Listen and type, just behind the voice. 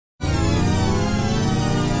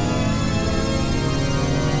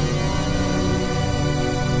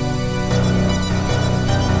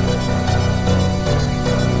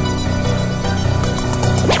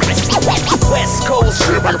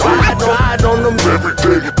every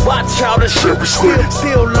day. Watch how the ship is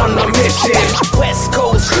still on the mission. West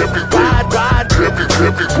Coast, ride,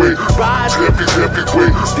 Heavyweight,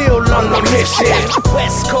 heavyweight, still on the mission.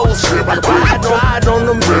 West Coast, ride on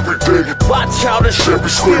them every day. Watch how the ship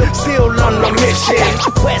is still on the mission.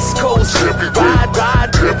 West Coast, ride,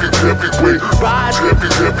 Heavyweight,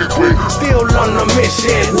 still on the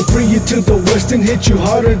mission. We'll bring you to the west and hit you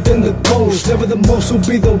harder than the coast. Never the most will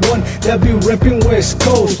be the one that be repping West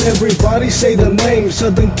Coast. Everybody say the name,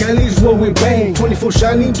 Southern Cali's where we bang. 24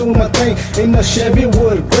 shining, doing my thing in a Chevy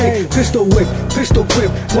wood grain. Pistol whip, pistol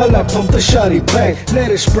grip, while I pump the shotty back.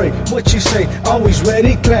 Let it spray, what you say, always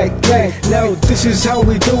ready, clack, clack. Now this is how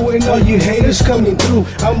we do it, all you haters coming through.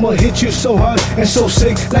 I'ma hit you so hard and so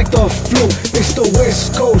sick like the flu. It's the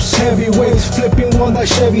West Coast heavyweights, flipping on that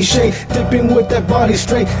Chevy shake, dipping with that body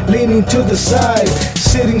straight, leaning to the side,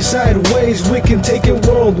 sitting sideways, we can take it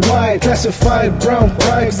worldwide. Classified brown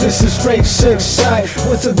primes, this is straight six side.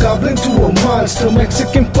 What's a goblin to a monster?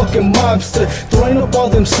 Mexican fucking mobster, throwing up all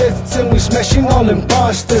them sets and we smashing all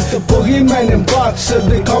imposters. The boogeyman and boxer,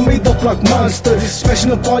 they call me the block monster,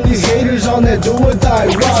 smashing up all these haters on that do or die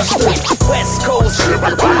roster. West Coast,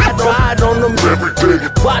 ride on them every day.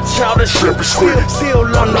 Watch how the ship is still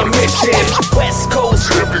on the mission. West Coast,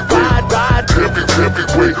 ride,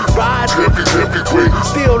 Heavyweight,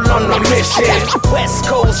 still on the mission. West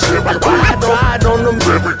Coast, ride on them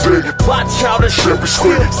every day. Watch how the ship is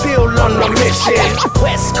still on the mission.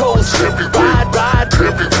 West Coast,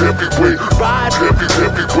 ride,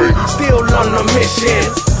 Heavyweight, still on the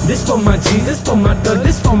mission. This for my G's, this for my thug,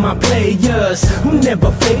 this for my players who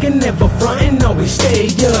never faking, never frontin', always stay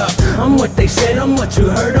up. I'm what they said, I'm what you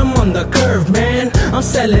heard, I'm on the curve, man. I'm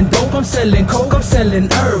selling dope, I'm selling coke, I'm selling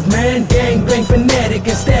herb, man. Gang bang fanatic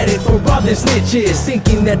and static for all the snitches,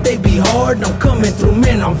 thinking that they be hard, I'm coming through,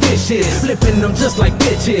 man, I'm vicious. Flipping them just like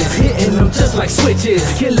bitches, hitting them just like switches.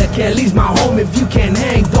 Killer Cali's my home, if you can't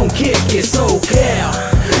hang, don't kick it, so Cal.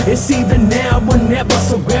 It's either now or never,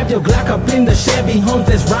 so grab your Glock up in the Chevy, homes,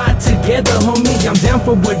 let's ride together, homie. I'm down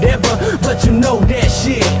for whatever, but you know that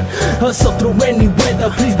shit. Hustle through any weather,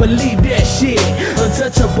 please believe that shit.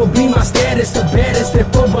 Untouchable be my status, the baddest, if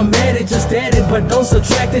overmatted, just add it, but don't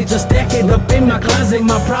subtract it, just stack it up in my closet.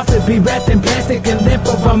 My profit be wrapped in plastic, and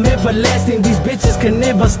therefore I'm everlasting. These bitches can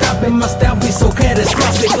never stop, and my style be so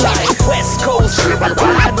catastrophic like West Coast,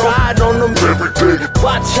 ride on them every day.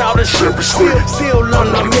 Watch how the ship is still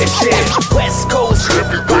on the mission. West Coast,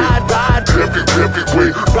 ride,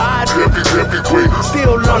 Heavyweight,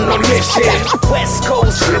 still on the mission. West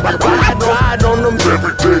Coast, ride on them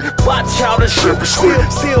every day. Watch how the ship is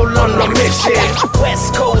still on the mission.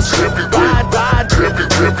 West Coast,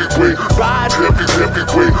 ride,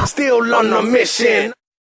 Heavyweight, still on the mission.